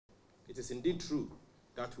it is indeed true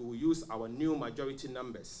that we will use our new majority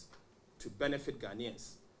numbers to benefit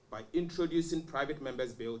Ghanaians by introducing private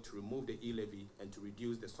members' bill to remove the e-levy and to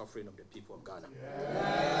reduce the suffering of the people of Ghana.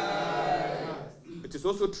 Yes. It is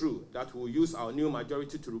also true that we will use our new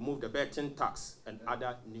majority to remove the betting tax and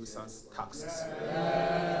other nuisance taxes.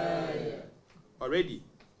 Yes. Already,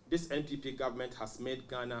 this NPP government has made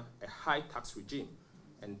Ghana a high tax regime,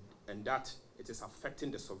 and that it is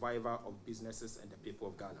affecting the survival of businesses and the people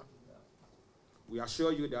of Ghana. We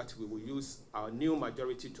assure you that we will use our new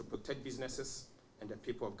majority to protect businesses and the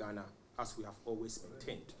people of Ghana, as we have always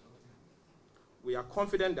maintained. We are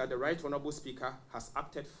confident that the Right Honourable Speaker has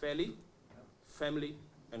acted fairly, firmly,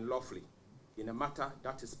 and lawfully in a matter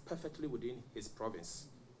that is perfectly within his province.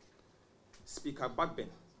 Speaker Bagbin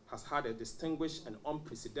has had a distinguished and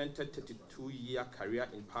unprecedented 32-year career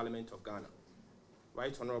in Parliament of Ghana.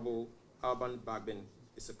 Right Honourable Alban Bagbin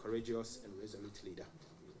is a courageous and resolute leader.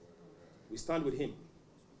 We stand with him,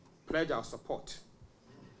 pledge our support,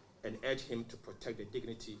 and urge him to protect the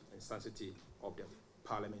dignity and sanctity of the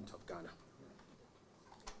Parliament of Ghana.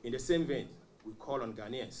 In the same vein, we call on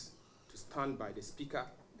Ghanaians to stand by the Speaker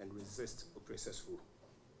and resist oppressors' rule.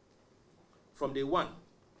 From day one,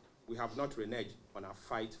 we have not reneged on our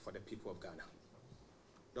fight for the people of Ghana.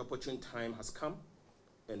 The opportune time has come,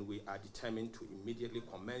 and we are determined to immediately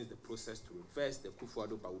commence the process to reverse the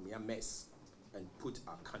Kufuor-Bawumia mess and put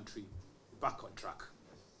our country back on track.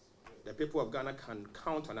 The people of Ghana can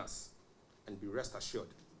count on us and be rest assured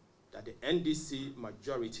that the NDC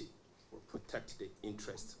majority will protect the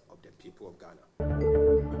interests of the people of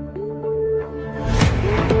Ghana.